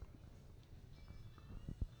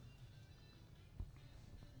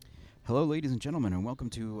Hello, ladies and gentlemen, and welcome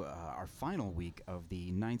to our final week of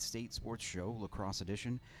the Ninth State Sports Show, Lacrosse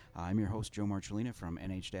Edition. I'm your host, Joe Marcellina from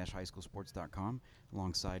nh-highschoolsports.com.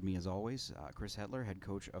 Alongside me, as always, Chris Hetler, head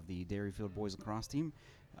coach of the Dairyfield Boys Lacrosse team.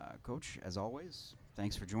 Coach, as always,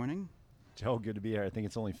 thanks for joining. Joe, good to be here. I think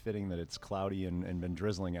it's only fitting that it's cloudy and been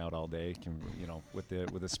drizzling out all day. With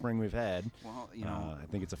the spring we've had. Well, I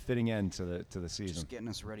think it's a fitting end to the season. Just getting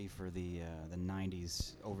us ready for the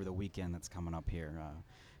 90s over the weekend that's coming up here.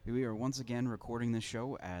 We are once again recording this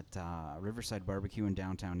show at Riverside Barbecue in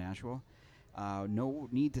downtown Nashua. No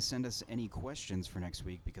need to send us any questions for next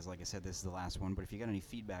week because, like I said, this is the last one. But if you got any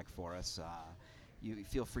feedback for us, you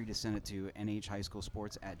feel free to send it to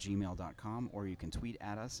nhhighschoolsports@gmail.com, or you can tweet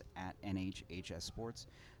at us at nhhssports.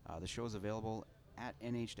 The show is available at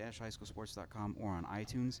nh-highschoolsports.com or on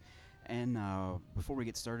iTunes. And before we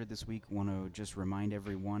get started this week, want to just remind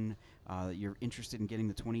everyone that you're interested in getting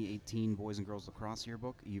the 2018 Boys and Girls Lacrosse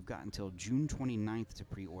Yearbook. You've got until June 29th to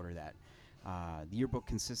pre-order that. The yearbook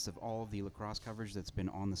consists of all of the lacrosse coverage that's been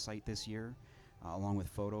on the site this year, along with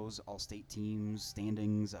photos, all state teams,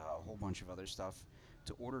 standings, a whole bunch of other stuff.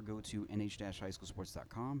 To order, go to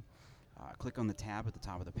nh-highschoolsports.com. Click on the tab at the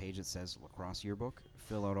top of the page that says Lacrosse Yearbook.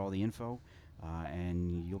 Fill out all the info,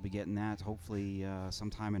 and you'll be getting that hopefully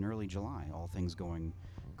sometime in early July. All things going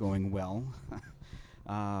well.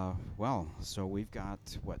 So we've got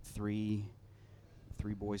three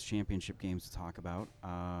boys championship games to talk about.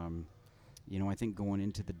 I think going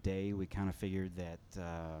into the day, we kind of figured that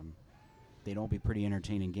they'd all be pretty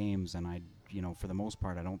entertaining games, and for the most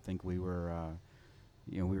part, I don't think we were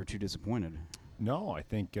too disappointed. No, I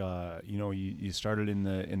think you started in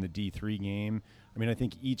the D3 game. I mean, I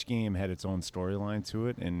think each game had its own storyline to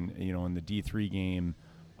it, and in the D3 game,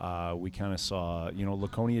 we kind of saw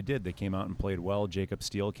Laconia did. They came out and played well. Jacob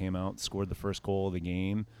Steele came out, scored the first goal of the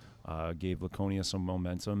game, gave Laconia some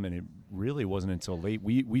momentum, and it really wasn't until late.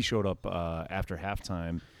 We showed up after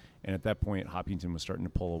halftime, and at that point, Hopkinton was starting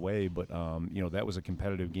to pull away. But that was a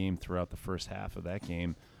competitive game throughout the first half of that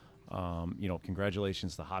game.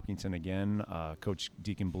 Congratulations to Hopkinton again. Coach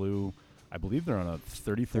Deacon Blue, I believe they're on a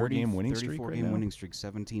 34-game winning streak right now. 34-game winning streak,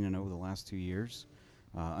 17-0 the last 2 years.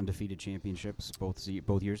 Undefeated championships both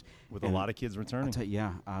years. With a lot of kids returning.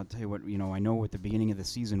 I'll tell you what, I know at the beginning of the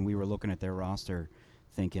season we were looking at their roster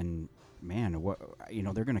thinking, man,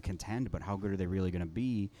 they're going to contend, but how good are they really going to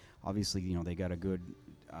be? Obviously, they got a good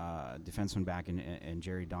defenseman back in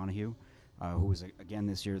Jerry Donahue. Who was, again,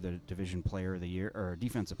 this year the Division Player of the Year, or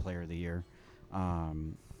Defensive Player of the Year.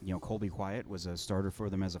 Colby Quiet was a starter for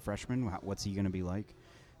them as a freshman. What's he going to be like?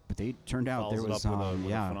 But they turned out there was with a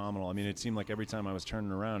phenomenal. I mean, it seemed like every time I was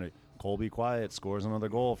turning around, Colby Quiet scores another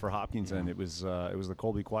goal for Hopkinton. Yeah. It was the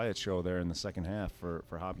Colby Quiet show there in the second half for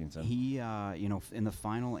Hopkinton. He, in the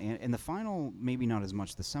final, and in the final, maybe not as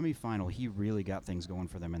much. The semifinal, he really got things going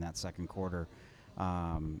for them in that second quarter.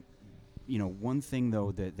 One thing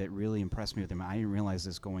though that really impressed me with him, I didn't realize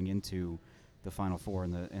this going into the Final Four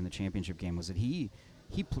in the championship game, was that he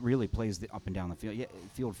really plays the up and down the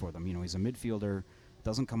field for them. He's a midfielder,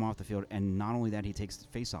 doesn't come off the field, and not only that, he takes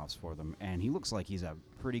face-offs for them, and he looks like he's a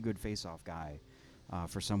pretty good face-off guy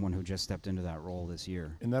for someone who just stepped into that role this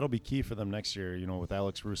year. And that'll be key for them next year. With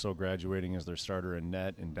Alex Russo graduating as their starter in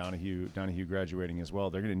net, and Donahue graduating as well,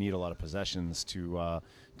 they're going to need a lot of possessions to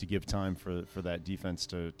give time for that defense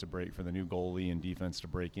to break, for the new goalie and defense to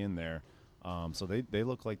break in there. So they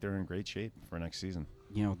look like they're in great shape for next season.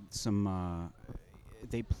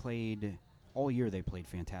 They played all year. They played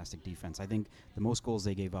fantastic defense. I think the most goals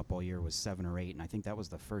they gave up all year was 7 or 8, and I think that was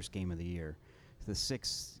the first game of the year. The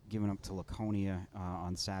 6 given up to Laconia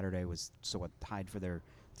on Saturday was tied for their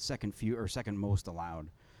second most allowed.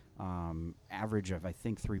 Average of, I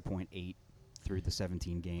think, 3.8 through the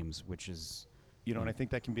 17 games, which is... and I think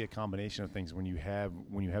that can be a combination of things. When you have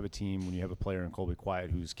a team, when you have a player in Colby Quiet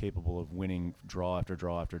who's capable of winning draw after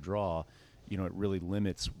draw after draw, it really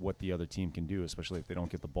limits what the other team can do, especially if they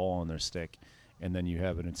don't get the ball on their stick. And then you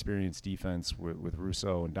have an experienced defense with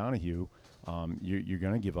Russo and Donahue. You're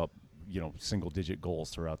going to give up single-digit goals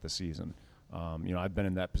throughout the season. I've been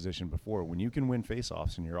in that position before. When you can win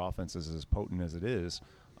faceoffs and your offense is as potent as it is,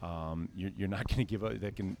 you're not going to give up.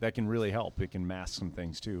 That can really help. It can mask some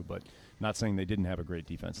things too. But not saying they didn't have a great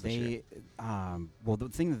defense this year. The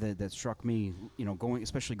thing that struck me,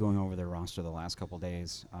 especially going over their roster the last couple of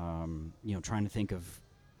days, trying to think of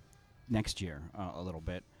next year a little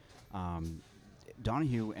bit.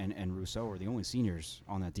 Donahue and Rousseau are the only seniors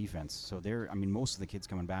on that defense. So most of the kids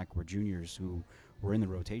coming back were juniors who were in the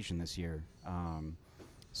rotation this year.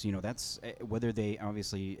 So that's whether they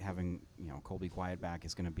obviously having Colby Quiet back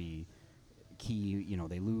is going to be key.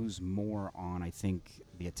 They lose more on, I think,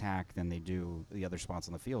 the attack than they do the other spots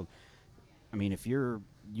on the field. I mean, if you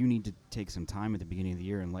need to take some time at the beginning of the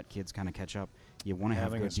year and let kids kind of catch up. You want to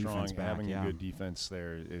have good defense back. Having a good defense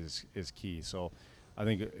there is key. So I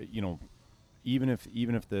think even if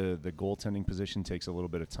the goaltending position takes a little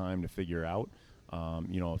bit of time to figure out,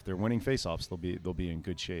 if they're winning faceoffs, they'll be in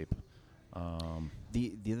good shape.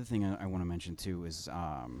 The other thing I want to mention too is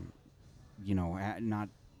not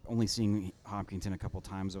only seeing Hopkinton a couple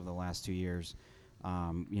times over the last 2 years.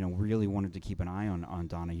 Really wanted to keep an eye on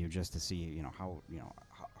Donahue just to see how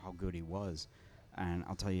good he was. And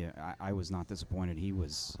I'll tell you, I was not disappointed.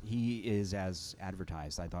 He is as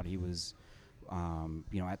advertised. I thought he was,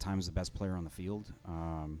 at times the best player on the field.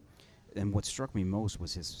 And what struck me most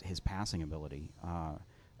was his passing ability. A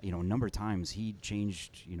number of times he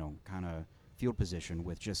changed, kind of field position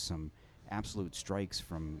with just some absolute strikes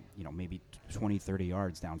from, maybe 20, 30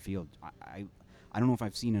 yards downfield. I don't know if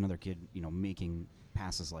I've seen another kid, making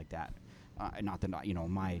passes like that. Not that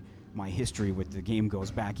my history with the game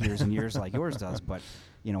goes back years and years like yours does, but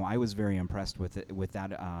I was very impressed with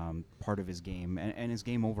that part of his game and his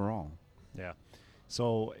game overall. Yeah.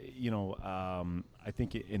 So I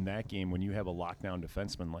think in that game, when you have a lockdown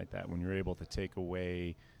defenseman like that, when you're able to take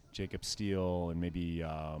away Jacob Steele and maybe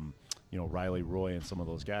Riley Roy and some of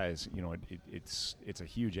those guys, it's a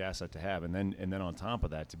huge asset to have. And then on top of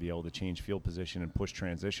that, to be able to change field position and push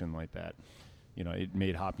transition like that. It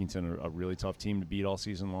made Hopkinton a really tough team to beat all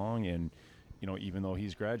season long, and even though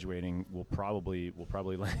he's graduating, we'll probably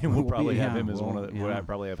have him as one of the. Yeah. We'll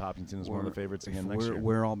probably have Hopkinton as one of the favorites again next year.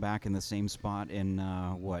 We're all back in the same spot in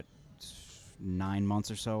 9 months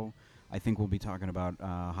or so. I think we'll be talking about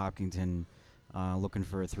Hopkinton looking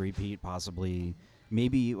for a three-peat, possibly.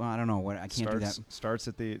 Maybe I don't know what I can't do that. Starts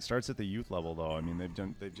at the youth level though. I mean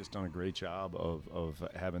they've just done a great job of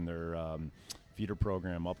having their feeder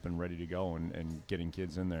program up and ready to go and getting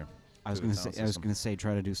kids in there. I was going to say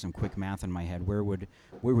try to do some quick math in my head. Where would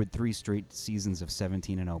 3 straight seasons of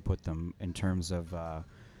 17-0 put them in terms of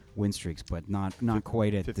win streaks? But not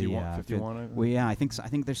quite at 51, 51. Well, yeah, I think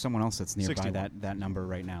there's someone else that's nearby 61. that number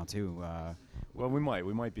right now too. Well, we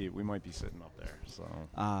might be sitting up there. So.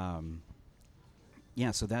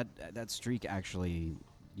 Yeah, so that streak actually,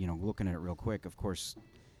 looking at it real quick, of course,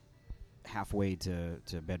 halfway to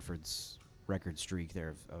Bedford's record streak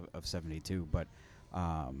there of 72, but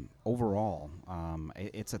overall,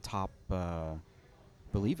 it's a top,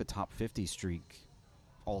 believe a top 50 streak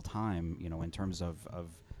all time, in terms of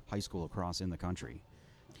high school lacrosse in the country.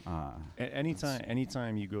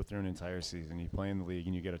 Anytime you go through an entire season, you play in the league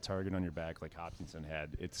and you get a target on your back like Hopkinton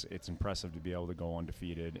had, it's impressive to be able to go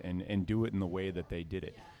undefeated and do it in the way that they did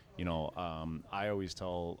it. I always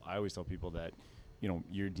tell people that,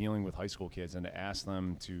 you're dealing with high school kids, and to ask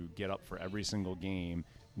them to get up for every single game,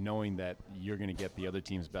 knowing that you're going to get the other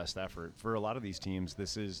team's best effort. For a lot of these teams,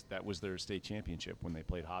 that was their state championship when they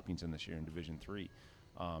played Hopkinton this year in Division III.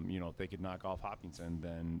 If they could knock off Hopkinton,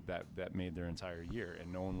 then that made their entire year,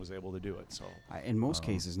 and no one was able to do it. So in most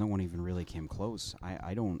cases, no one even really came close.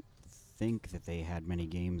 I don't think that they had many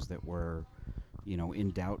games that were,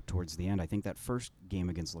 in doubt towards the end. I think that first game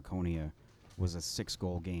against Laconia was a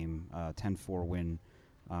 6-goal game, 10-4 win.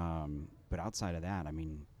 But outside of that, I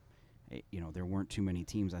mean, there weren't too many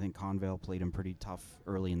teams. I think Convale played them pretty tough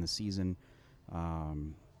early in the season.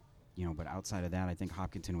 But outside of that, I think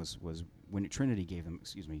Hopkinton was when Trinity gave them a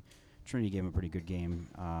pretty good game,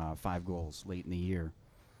 5 goals late in the year.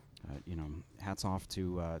 Hats off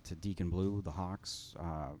to Deacon Blue, the Hawks.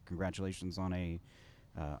 Congratulations on a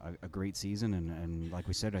great season, and like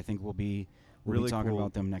we said, I think we'll be talking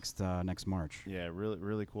about them next March. Yeah,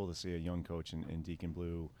 really cool to see a young coach in Deacon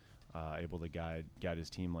Blue able to guide his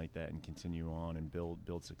team like that and continue on and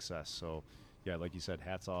build success. So. Yeah, like you said,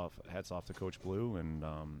 hats off to Coach Blue, and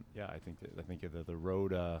I think that the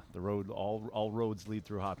road all roads lead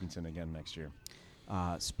through Hopkinton again next year.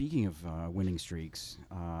 Speaking of winning streaks,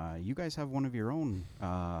 you guys have one of your own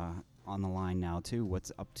on the line now too.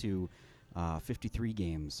 What's up to 53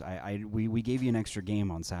 games? We gave you an extra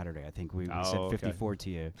game on Saturday. I think we said 54 to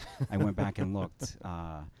you. I went back and looked.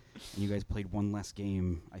 And you guys played one less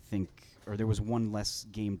game, I think, or there was one less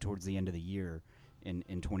game towards the end of the year.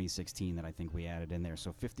 In 2016 that I think we added in there.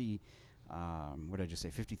 So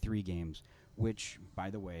 53 games, which,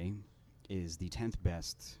 by the way, is the 10th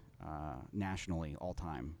best nationally all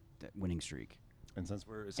time winning streak. And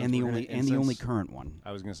the only current one.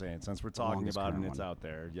 I was going to say, and since we're talking about it and it's out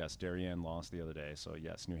there, yes, Darien lost the other day. So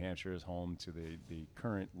yes, New Hampshire is home to the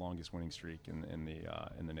current longest winning streak in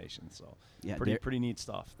the nation. So yeah, pretty neat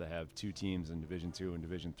stuff to have 2 teams in Division II and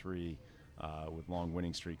Division III with long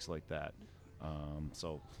winning streaks like that.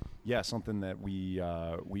 So, yeah, something that we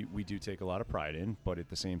do take a lot of pride in, but at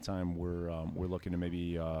the same time, we're looking to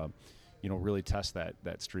maybe really test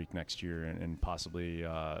that streak next year and possibly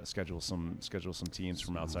schedule some teams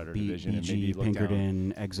from outside our division and maybe look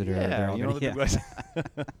Pinkerton, Exeter. Yeah, the big boys.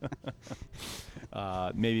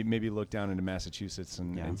 Maybe look down into Massachusetts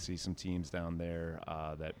and see some teams down there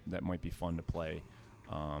that might be fun to play,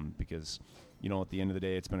 because at the end of the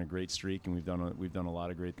day, it's been a great streak and we've done a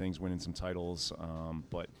lot of great things, winning some titles.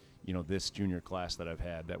 But this junior class that I've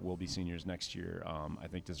had that will be seniors next year, I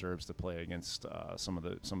think deserves to play against some of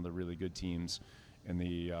the really good teams in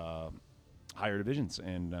the higher divisions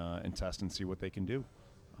and test and see what they can do.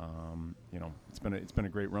 It's been a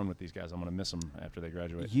great run with these guys. I'm going to miss them after they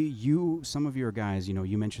graduate. Some of your guys,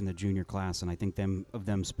 you mentioned the junior class, and I think of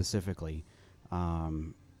them specifically.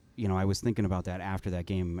 I was thinking about that after that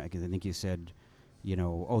game. I think you said,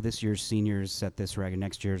 this year's seniors set this record.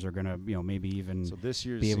 Next year's are going to, maybe even this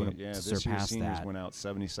year's be able to this surpass year's seniors that. went out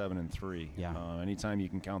 77-3. Yeah. Anytime you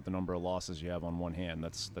can count the number of losses you have on one hand,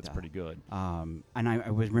 that's pretty good. And I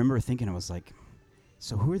remember thinking, I was like,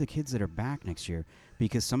 so who are the kids that are back next year?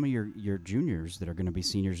 Because some of your juniors that are going to be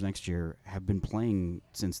seniors next year have been playing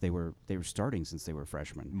since they were starting since they were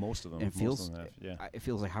freshmen. Most of them. And it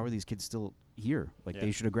feels like, how are these kids still here? Like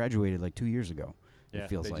they should have graduated like 2 years ago. Yeah, it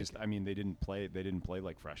feels they like. they didn't play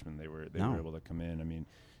like freshmen. They were able to come in. I mean,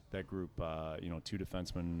 that group, two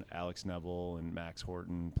defensemen, Alex Neville and Max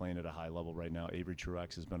Horton, playing at a high level right now. Avery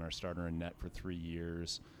Truex has been our starter in net for 3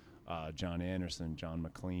 years. John Anderson, John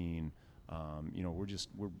McLean.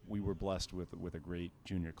 We were blessed with a great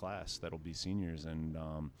junior class that'll be seniors, and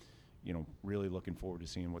really looking forward to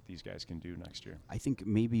seeing what these guys can do next year. I think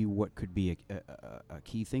maybe what could be a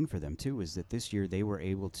key thing for them too is that this year they were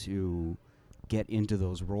able to get into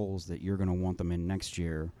those roles that you're going to want them in next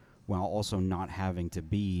year, while also not having to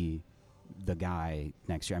be the guy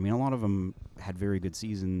next year. I mean, a lot of them had very good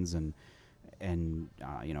seasons and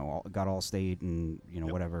got all state and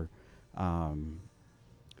whatever.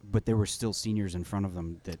 But there were still seniors in front of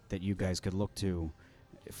them that you guys could look to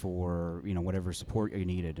for whatever support you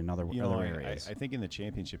needed in other areas. I think in the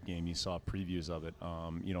championship game you saw previews of it.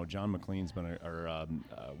 John McLean's been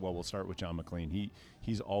we'll start with John McLean.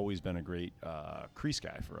 He's always been a great crease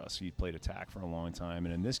guy for us. He played attack for a long time,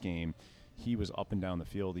 and in this game he was up and down the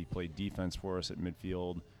field. He played defense for us at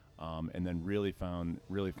midfield. And then really found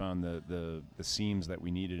the seams that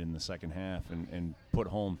we needed in the second half and put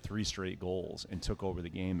home 3 straight goals and took over the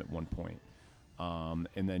game at one point.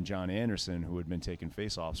 And then John Anderson, who had been taking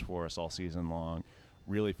faceoffs for us all season long,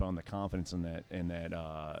 really found the confidence in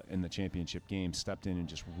the championship game, stepped in and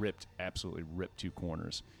just absolutely ripped 2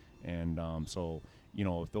 corners. And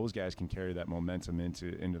if those guys can carry that momentum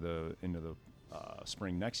into the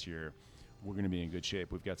spring next year, we're going to be in good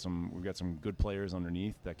shape. We've got some good players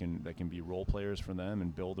underneath that can be role players for them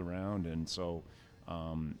and build around. And so,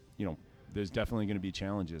 there's definitely going to be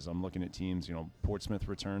challenges. I'm looking at teams. Portsmouth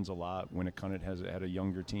returns a lot. Winnicott has had a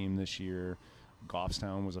younger team this year.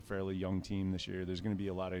 Goffstown was a fairly young team this year. There's going to be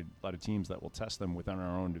a lot of teams that will test them within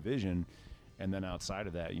our own division. And then outside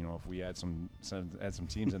of that, if we add some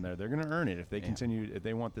teams in there, they're going to earn it. If they continue, if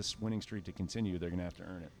they want this winning streak to continue, they're going to have to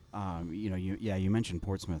earn it. You mentioned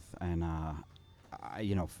Portsmouth, and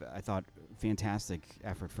I thought fantastic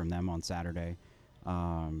effort from them on Saturday.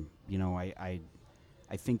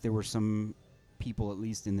 I think there were some people, at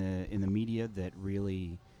least in the media, that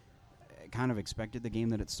really kind of expected the game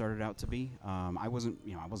that it started out to be. I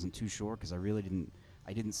wasn't too sure because I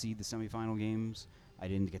didn't see the semifinal games. I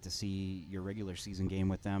didn't get to see your regular season game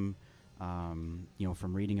with them. From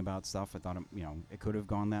reading about stuff, I thought it could have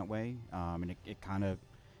gone that way, and it kind of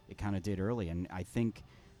did early. And I think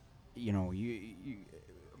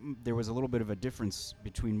there was a little bit of a difference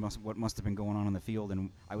between what must have been going on in the field, and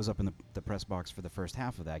I was up in the press box for the first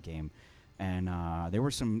half of that game, and there were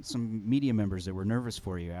some media members that were nervous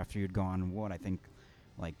for you after you'd gone. I think.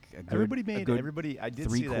 Like everybody I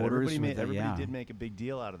did see that. Everybody did make a big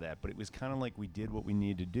deal out of that, but it was kind of like we did what we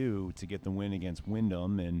needed to do to get the win against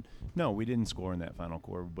Wyndham, and no, we didn't score in that final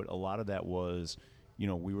quarter, but a lot of that was,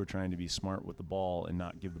 we were trying to be smart with the ball and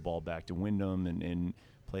not give the ball back to Wyndham and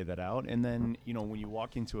play that out. And then, when you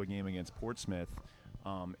walk into a game against Portsmouth,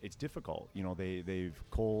 it's difficult.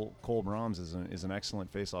 Cole Brahms is an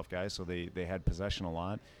excellent face-off guy, so they had possession a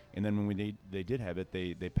lot. And then when they did have it,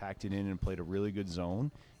 they packed it in and played a really good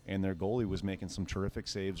zone. And their goalie was making some terrific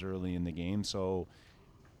saves early in the game. So,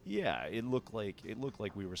 yeah, it looked like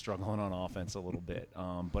we were struggling on offense a little bit.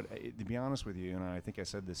 But to be honest with you, and I think I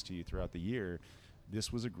said this to you throughout the year,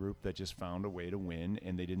 this was a group that just found a way to win,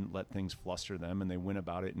 and they didn't let things fluster them, and they went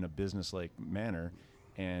about it in a business-like manner.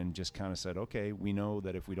 and just kind of said, okay, we know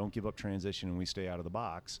that if we don't give up transition and we stay out of the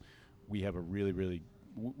box, we have a really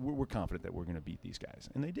we're confident that we're going to beat these guys.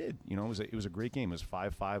 And they did. You know, it was a great game. It was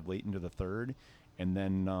 5-5 late into the third. And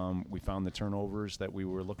then we found the turnovers that we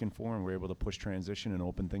were looking for, and we were able to push transition and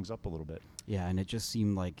open things up a little bit. Yeah, and it just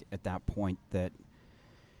seemed like at that point that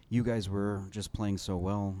you guys were just playing so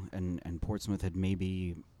well, and Portsmouth had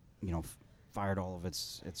maybe, fired all of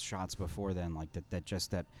its shots before then. Like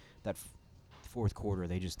that fourth quarter,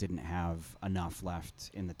 they just didn't have enough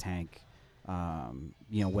left in the tank.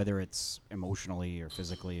 Whether it's emotionally or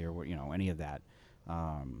physically or any of that.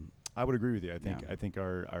 I would agree with you. I think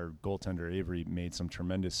our goaltender Avery made some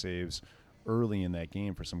tremendous saves early in that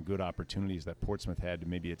game for some good opportunities that Portsmouth had to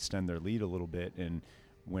maybe extend their lead a little bit. And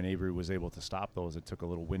when Avery was able to stop those, it took a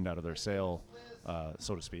little wind out of their sail,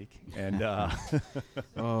 so to speak. And but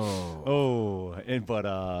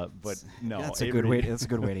no, that's Avery, that's a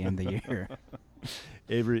good way to end the year.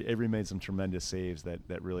 Avery made some tremendous saves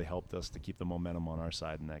that really helped us to keep the momentum on our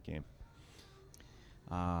side in that game.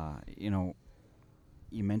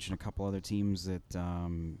 You mentioned a couple other teams that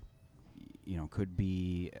could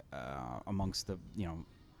be amongst the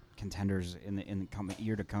contenders in the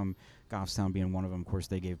year to come. Goffstown being one of them. Of course,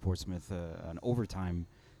 they gave Portsmouth an overtime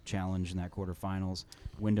challenge in that quarterfinals.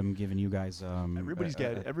 Wyndham giving you guys everybody's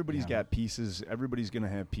got pieces. Everybody's going to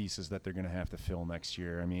have pieces that they're going to have to fill next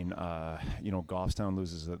year. I mean, Goffstown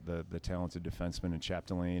loses the talented defenseman in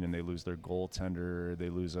Chapdelaine, and they lose their goaltender. They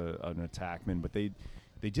lose an attackman, but they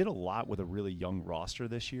did a lot with a really young roster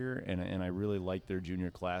this year, and I really like their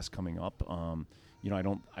junior class coming up. I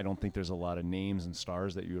don't think there's a lot of names and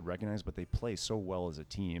stars that you would recognize, but they play so well as a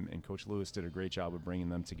team, and Coach Lewis did a great job of bringing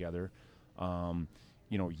them together.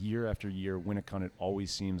 Year after year, Winnicott, it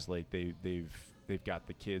always seems like they've got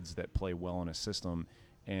the kids that play well in a system,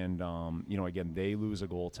 and again, they lose a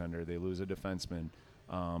goaltender, they lose a defenseman,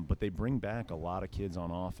 but they bring back a lot of kids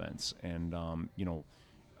on offense, and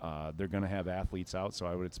they're going to have athletes out, so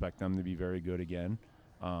I would expect them to be very good again.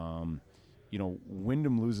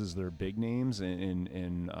 Wyndham loses their big names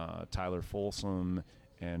in Tyler Folsom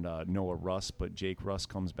and Noah Russ, but Jake Russ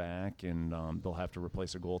comes back, and they'll have to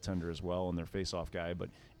replace a goaltender as well and their face-off guy. But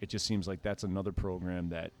it just seems like that's another program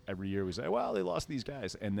that every year we say, well, they lost these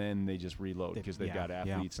guys, and then they just reload because they've got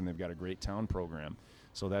athletes and they've got a great town program.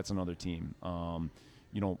 So that's another team.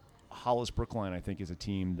 Hollis Brookline, I think, is a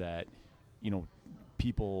team that,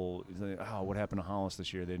 people say, oh, what happened to Hollis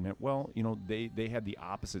this year? They had the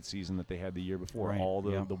opposite season that they had the year before. Right, all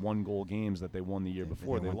the 1-goal games that they won the year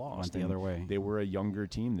before, they lost. Went the other way. They were a younger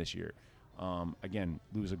team this year. Again,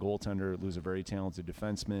 lose a goaltender, lose a very talented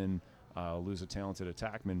defenseman, lose a talented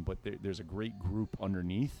attackman, but there's a great group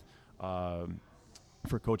underneath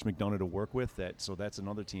for Coach McDonough to work with. So that's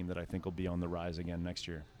another team that I think will be on the rise again next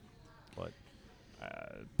year. But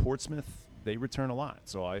Portsmouth, they return a lot,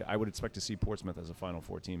 so I would expect to see Portsmouth as a Final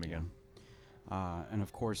Four team again. And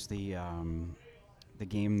of course, the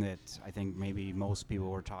game that I think maybe most people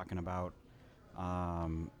were talking about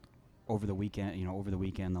over the weekend,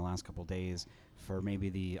 the last couple of days, for maybe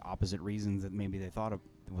the opposite reasons that maybe they thought it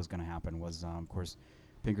was going to happen, was of course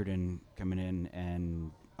Pinkerton coming in and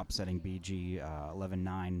upsetting BG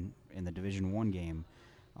 11-9 in the Division I game.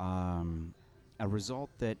 A result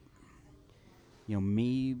that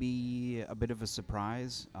maybe a bit of a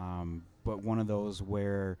surprise, but one of those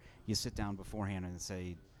where you sit down beforehand and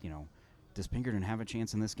say, does Pinkerton have a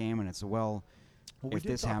chance in this game? And it's, if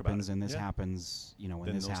this happens and this happens,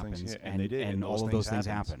 when this happens, and they did, and all of those things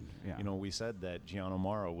happened. Yeah. We said that Gianno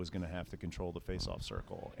Morrow was going to have to control the face-off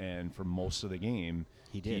circle, and for most of the game,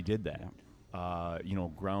 he did that. Yeah. The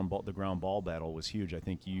ground ball battle was huge. I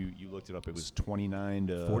think you looked it up. It was 29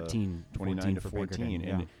 to 14. 29 to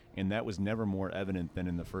 14, and that was never more evident than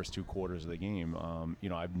in the first 2 quarters of the game.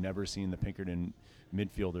 I've never seen the Pinkerton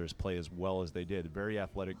midfielders play as well as they did. A very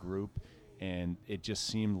athletic group, and it just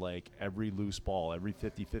seemed like every loose ball, every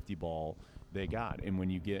 50-50 ball they got. And when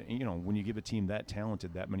you give a team that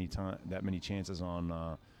talented that many chances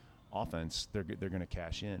on offense, they're going to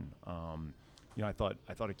cash in. I thought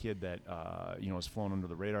a kid that was flown under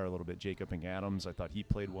the radar a little bit, Jacob Adams. I thought he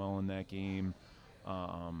played well in that game.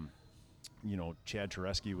 Chad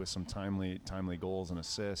Tereski with some timely goals and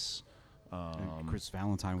assists. Chris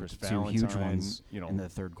Valentine with 2 huge ones in the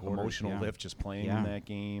third quarter. Emotional lift just playing in that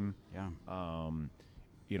game. Yeah.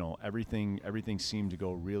 Everything seemed to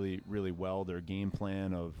go really, really well. Their game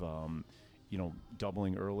plan of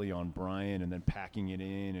doubling early on Brian and then packing it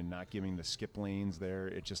in and not giving the skip lanes there.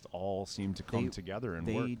 It just all seemed to come together and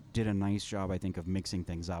work. They did a nice job, I think, of mixing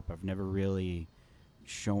things up, of never really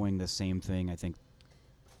showing the same thing, I think,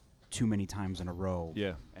 too many times in a row.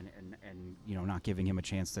 Yeah. And not giving him a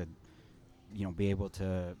chance to be able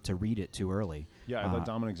to read it too early. Yeah, I thought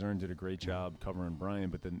Dominic Zern did a great job covering Brian,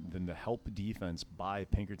 but then the help defense by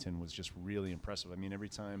Pinkerton was just really impressive. I mean, every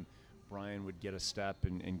time Brian would get a step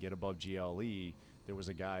and get above GLE, there was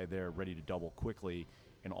a guy there ready to double quickly,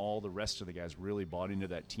 and all the rest of the guys really bought into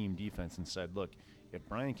that team defense and said, look, if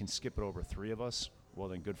Brian can skip it over 3 of us, well,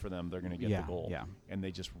 then good for them. They're going to get the goal. Yeah. And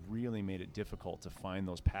they just really made it difficult to find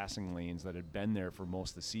those passing lanes that had been there for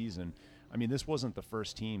most of the season. I mean, this wasn't the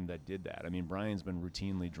first team that did that. I mean, Brian's been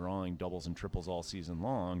routinely drawing doubles and triples all season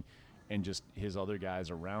long, and just his other guys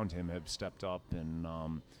around him have stepped up. And,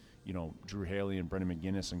 Drew Haley and Brendan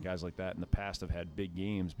McGinnis and guys like that in the past have had big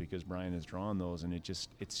games because Brian has drawn those, and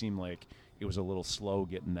it seemed like it was a little slow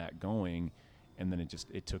getting that going, and then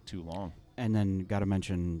it took too long. And then got to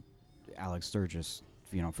mention Alex Sturgis,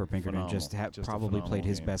 for Pinkerton, probably played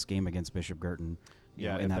his best game against Bishop Girton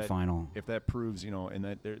in that final. If that proves, and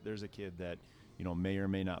that there's a kid that, may or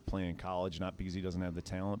may not play in college, not because he doesn't have the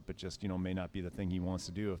talent, but just, may not be the thing he wants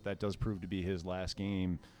to do. If that does prove to be his last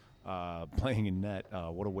game playing in net,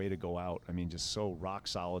 what a way to go out. I mean, just so rock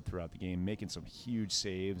solid throughout the game, making some huge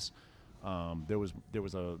saves. There was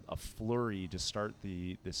a flurry to start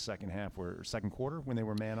the second quarter when they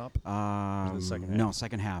were man up.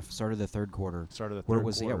 Second half. Started the third quarter. Where it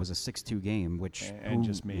was a 6-2 game, and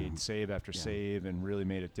just made save after save and really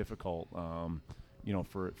made it difficult. For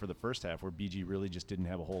the first half where BG really just didn't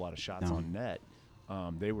have a whole lot of shots on net.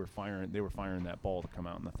 They were firing that ball to come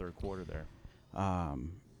out in the third quarter there.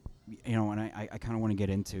 And I kind of want to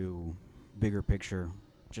get into bigger picture,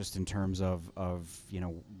 just in terms of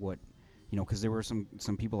what. Because there were some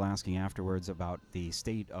people asking afterwards about the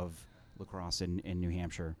state of lacrosse in New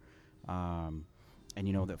Hampshire. And,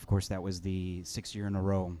 that, of course, that was the 6th year in a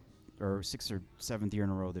row, or 6th or 7th year in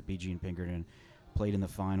a row that BG and Pinkerton played in the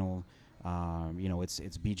final. It's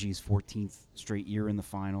BG's 14th straight year in the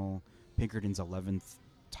final, Pinkerton's 11th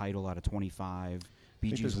title out of 25.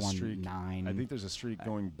 BG's won 9. I think there's a streak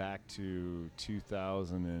going back to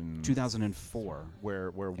 2004, where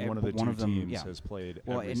one of the two teams has played.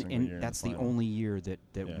 Every single year that's in the only year that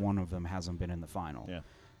one of them hasn't been in the final. Yeah.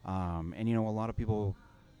 And a lot of people,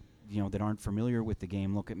 that aren't familiar with the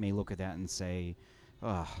game may look at that and say,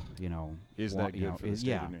 is that good for the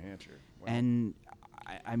state of New Hampshire? Wow. And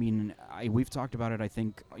I mean, we've talked about it. I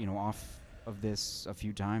think off of this a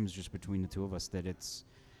few times, just between the two of us, that it's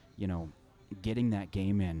getting that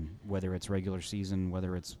game in, whether it's regular season,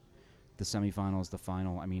 whether it's the semifinals, the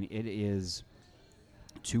final. I mean, it is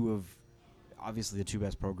obviously the two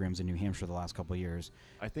best programs in New Hampshire the last couple of years.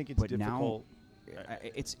 I think it's difficult. Now,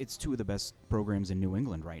 it's two of the best programs in New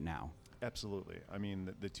England right now. Absolutely. I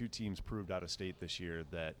mean, the two teams proved out of state this year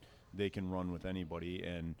that they can run with anybody,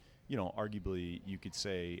 and arguably you could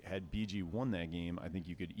say had BG won that game, I think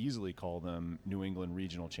you could easily call them New England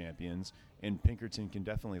regional champions, and Pinkerton can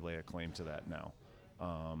definitely lay a claim to that now,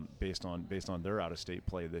 based on their out-of-state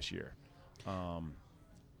play this year. I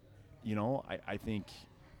think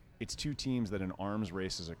it's two teams that an arms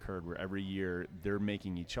race has occurred where every year they're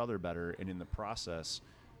making each other better, and in the process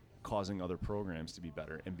causing other programs to be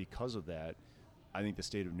better. And because of that, I think the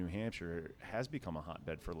state of New Hampshire has become a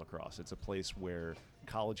hotbed for lacrosse. It's a place where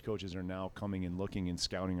college coaches are now coming and looking and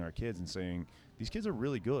scouting our kids and saying, these kids are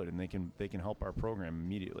really good and they can help our program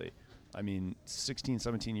immediately. I mean, 16,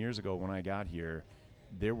 17 years ago when I got here,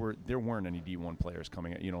 there weren't any D1 players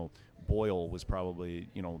coming out. Boyle was probably,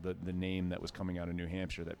 the name that was coming out of New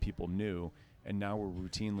Hampshire that people knew, and now we're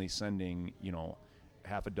routinely sending,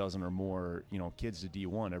 half a dozen or more, kids to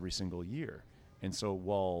D1 every single year. And so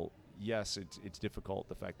while yes, it's difficult,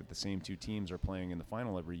 the fact that the same two teams are playing in the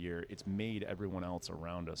final every year, it's made everyone else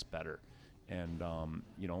around us better. And, I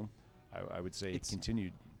would say it's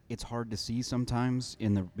continued. It's hard to see sometimes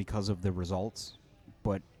because of the results,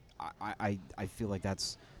 but I feel like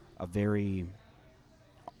that's a very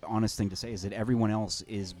honest thing to say, is that everyone else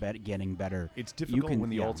is getting better. It's difficult when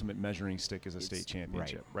the ultimate measuring stick is a state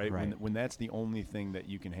championship, right? When that's the only thing that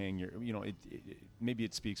you can hang your, maybe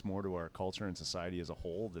it speaks more to our culture and society as a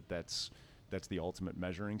whole that's the ultimate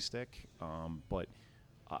measuring stick. But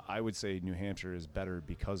I would say New Hampshire is better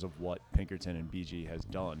because of what Pinkerton and BG has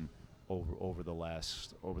done over the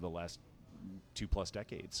last 2+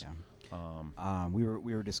 decades. Yeah. We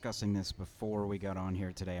were discussing this before we got on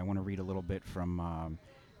here today. I want to read a little bit from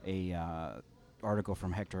a article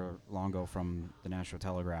from Hector Longo from the National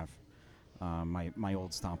Telegraph, my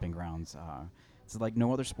old stomping grounds. It's like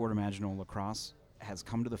no other sport imaginable, lacrosse has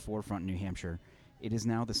come to the forefront in New Hampshire. It is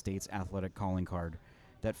now the state's athletic calling card.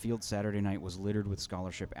 That field Saturday night was littered with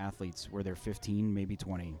scholarship athletes, where they're 15, maybe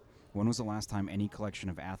 20. When was the last time any collection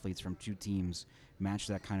of athletes from two teams matched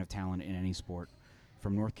that kind of talent in any sport?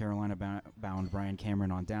 From North Carolina bound Brian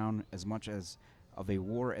Cameron on down, as much as of a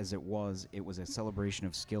war as it was a celebration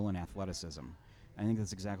of skill and athleticism. I think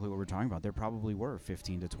that's exactly what we're talking about. There probably were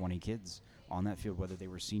 15 to 20 kids on that field, whether they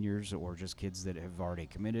were seniors or just kids that have already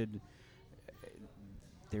committed.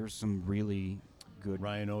 There's some really good.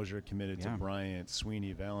 Ryan Ozier committed to Yeah. Bryant,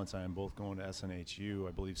 Sweeney, Valentine, both going to SNHU.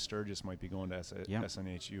 I believe Sturgis might be going to Yeah.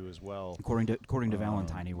 SNHU as well. According to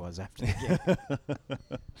Valentine, he was after the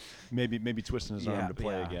game. maybe twisting his arm to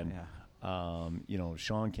play yeah, again. Yeah.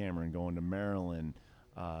 Sean Cameron going to Maryland.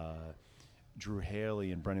 Drew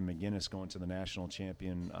Haley and Brennan McGinnis going to the national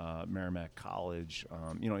champion Merrimack College.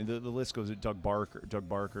 The list goes. Doug Barker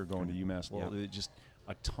going to UMass Lowell. Yeah. Just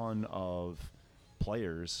a ton of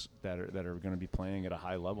players that are going to be playing at a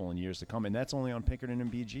high level in years to come, and that's only on Pinkerton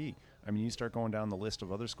and BG. I mean, you start going down the list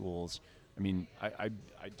of other schools. I mean, I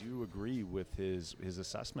do agree with his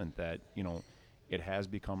assessment that it has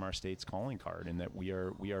become our state's calling card, and that we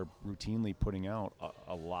are routinely putting out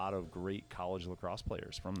a lot of great college lacrosse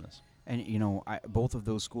players from this. And both of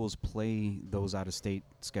those schools play those out-of-state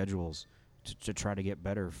schedules to try to get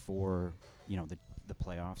better for the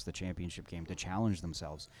playoffs, the championship game, to challenge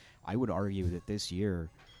themselves. I would argue that this year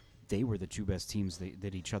they were the two best teams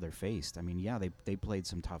that each other faced. I mean, yeah, they played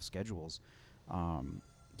some tough schedules, and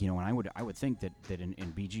I would think that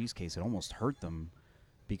in BG's case it almost hurt them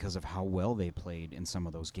because of how well they played in some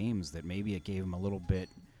of those games. That maybe it gave them a little bit.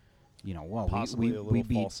 Possibly we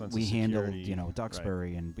handled security.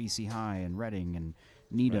 Duxbury Right. and BC High and Reading and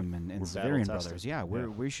Needham and We're Zavarian battle-tested. Brothers. Yeah,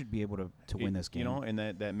 we should be able to win this game. And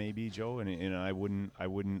that may be, Joe, and I wouldn't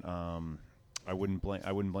blame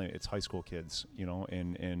it. It's high school kids,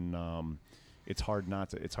 and it's hard not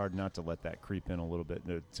to let that creep in a little bit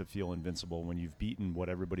to feel invincible when you've beaten what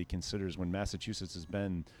everybody considers, when Massachusetts has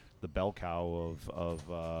been the bell cow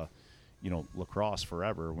of lacrosse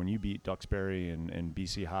forever. When you beat Duxbury and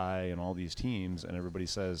BC High and all these teams, and everybody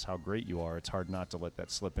says how great you are, it's hard not to let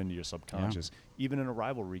that slip into your subconscious, even in a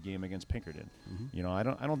rivalry game against Pinkerton. Mm-hmm. I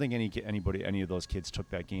don't think any of those kids took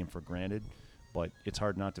that game for granted, but it's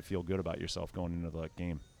hard not to feel good about yourself going into that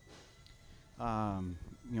game.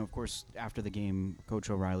 Of course, after the game,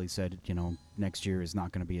 Coach O'Reilly said, next year is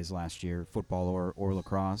not going to be his last year, football or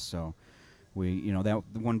lacrosse. So that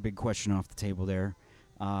one big question off the table there.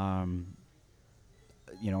 The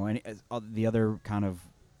other kind of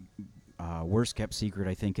worst kept secret,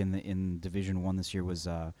 I think, in Division I this year was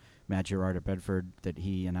Matt Girard at Bedford, that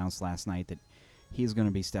he announced last night that he's going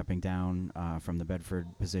to be stepping down from the Bedford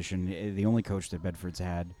position. The only coach that Bedford's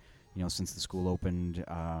had, since the school opened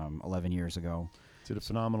 11 years ago. Did a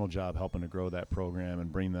phenomenal job helping to grow that program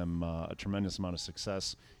and bring them a tremendous amount of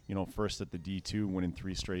success. First at the D2, winning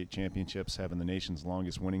 3 straight championships, having the nation's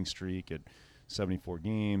longest winning streak at 74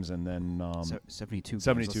 games, and then 72 games.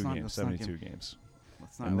 72 games.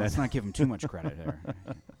 Let's not give him too much credit there.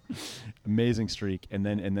 Amazing streak, and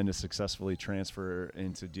then to successfully transfer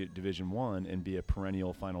into Division I and be a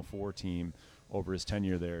perennial Final Four team over his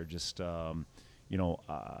tenure there. Just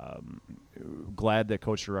glad that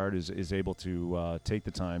Coach Girard is able to take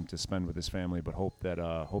the time to spend with his family, but hope that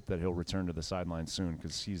he'll return to the sidelines soon,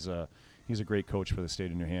 because he's a great coach for the state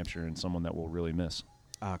of New Hampshire and someone that we'll really miss.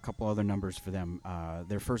 A couple other numbers for them.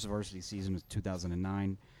 Their first varsity season was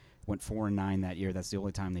 2009. Went 4-9 that year. That's the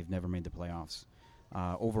only time they've never made the playoffs.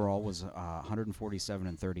 Overall was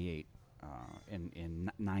 147-38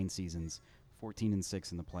 in 9 seasons,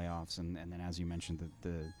 14-6 in the playoffs, and then, as you mentioned,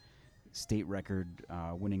 the state record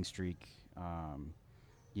winning streak.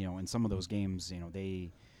 In some of those games,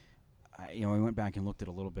 I went back and looked at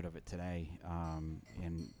a little bit of it today,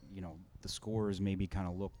 and the scores maybe kind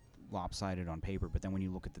of look lopsided on paper, but then when you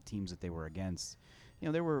look at the teams that they were against,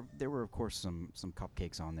 there were of course some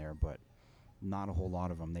cupcakes on there, but not a whole lot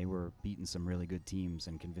of them. They were beating some really good teams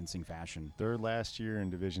in convincing fashion. Their last year in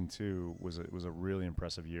Division II was a really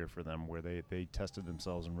impressive year for them, where they tested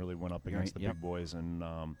themselves and really went up against the big boys, and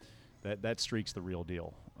that streak's the real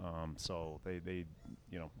deal. So they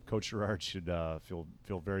Coach Girard should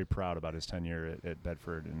feel very proud about his tenure at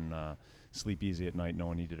Bedford, and sleep easy at night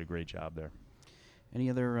knowing he did a great job there. Any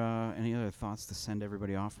other thoughts to send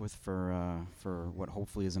everybody off with for what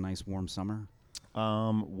hopefully is a nice warm summer?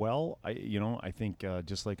 Well, I think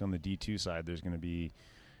just like on the D2 side, there's going to be,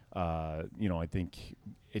 I think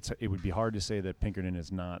it would be hard to say that Pinkerton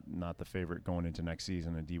is not the favorite going into next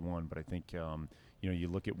season in D1, but I think you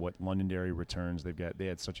look at what Londonderry returns. They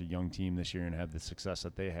had such a young team this year and had the success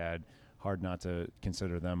that they had. Hard not to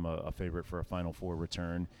consider them a favorite for a Final Four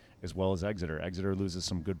return, as well as Exeter. Exeter loses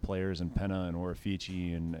some good players in Penna and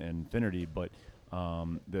Orifici and Finnerty, but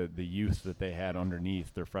the youth that they had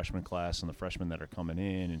underneath their freshman class and the freshmen that are coming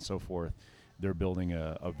in and so forth. They're building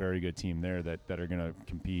a very good team there that are going to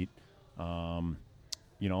compete.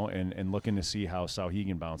 And looking to see how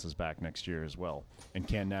Sauhegan bounces back next year as well. And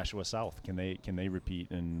can Nashua South can they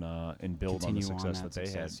repeat and build on the success that they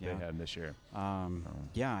had this year?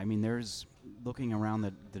 Yeah, I mean, there's looking around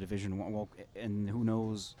the Division One, well, and who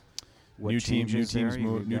knows what new teams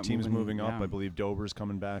moving up. Yeah. I believe Dover's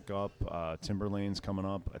coming back up. Timberlane's coming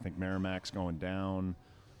up. I think Merrimack's going down.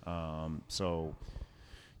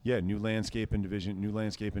 Yeah, new landscape in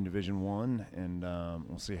Division One, and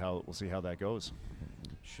we'll see how that goes.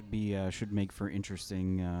 Should make for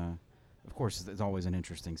interesting. Of course, it's always an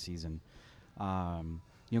interesting season. A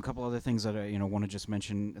couple other things that I want to just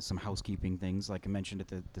mention, some housekeeping things. Like I mentioned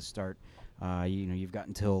at the start, you've got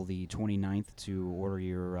until the 29th to order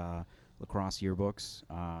your lacrosse yearbooks.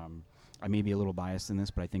 I may be a little biased in this,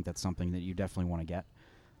 but I think that's something that you definitely want to get.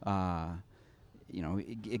 A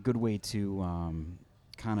good way to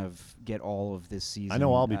kind of get all of this season. I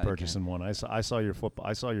know I'll be purchasing one. I saw your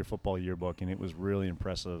football yearbook, and it was really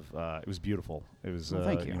impressive. It was beautiful. It was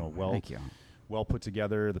thank you. Thank you. Well put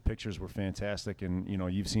together. The pictures were fantastic, and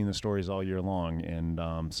you've seen the stories all year long, and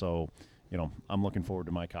I'm looking forward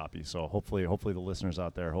to my copy. So hopefully the listeners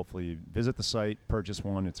out there, visit the site, purchase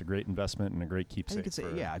one. It's a great investment and a great keepsake. I think it's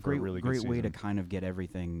a really great way to kind of get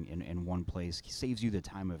everything in one place. Saves you the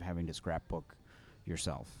time of having to scrapbook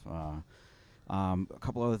yourself. A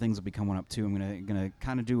couple other things will be coming up too. I'm gonna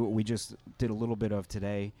kind of do what we just did a little bit of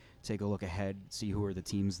today. Take a look ahead, see who are the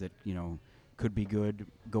teams that could be good.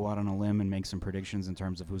 Go out on a limb and make some predictions in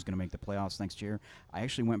terms of who's going to make the playoffs next year. I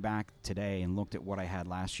actually went back today and looked at what I had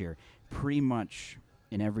last year. Pretty much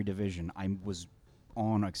in every division, I was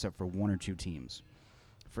on except for one or two teams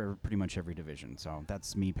for pretty much every division. So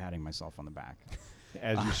that's me patting myself on the back.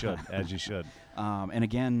 As you should. And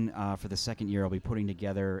again, for the second year, I'll be putting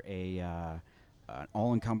together an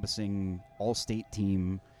all-encompassing all-state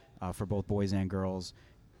team for both boys and girls.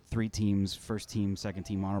 3 teams: first team, second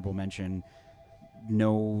team, honorable mention.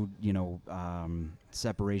 No,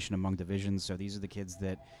 separation among divisions. So these are the kids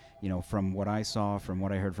that, from what I saw, from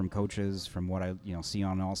what I heard from coaches, from what I see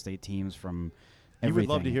on all-state teams, from everything. You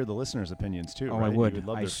would love to hear the listeners' opinions too. Oh, right? I would. You would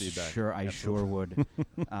love their feedback. I sure would.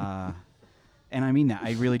 And I mean that.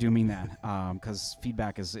 I really do mean that, because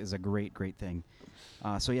feedback is a great thing.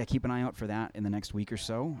 So yeah, keep an eye out for that in the next week or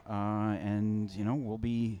so, and we'll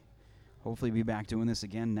hopefully be back doing this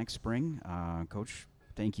again next spring. Coach,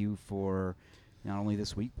 thank you for not only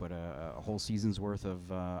this week but a whole season's worth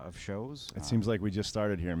of shows. It seems like we just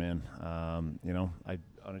started here, man. On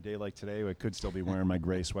a day like today, I could still be wearing my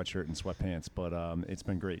gray sweatshirt and sweatpants, but it's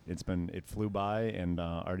been great. It flew by, and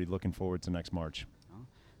already looking forward to next March.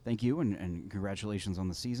 Thank you, and congratulations on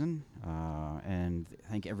the season. And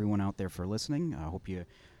thank everyone out there for listening. I hope you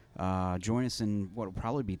join us in what will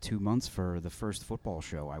probably be 2 months for the first football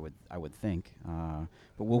show, I would think.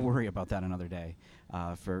 But we'll worry about that another day.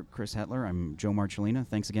 For Chris Hetler, I'm Joe Marcellina.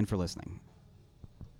 Thanks again for listening.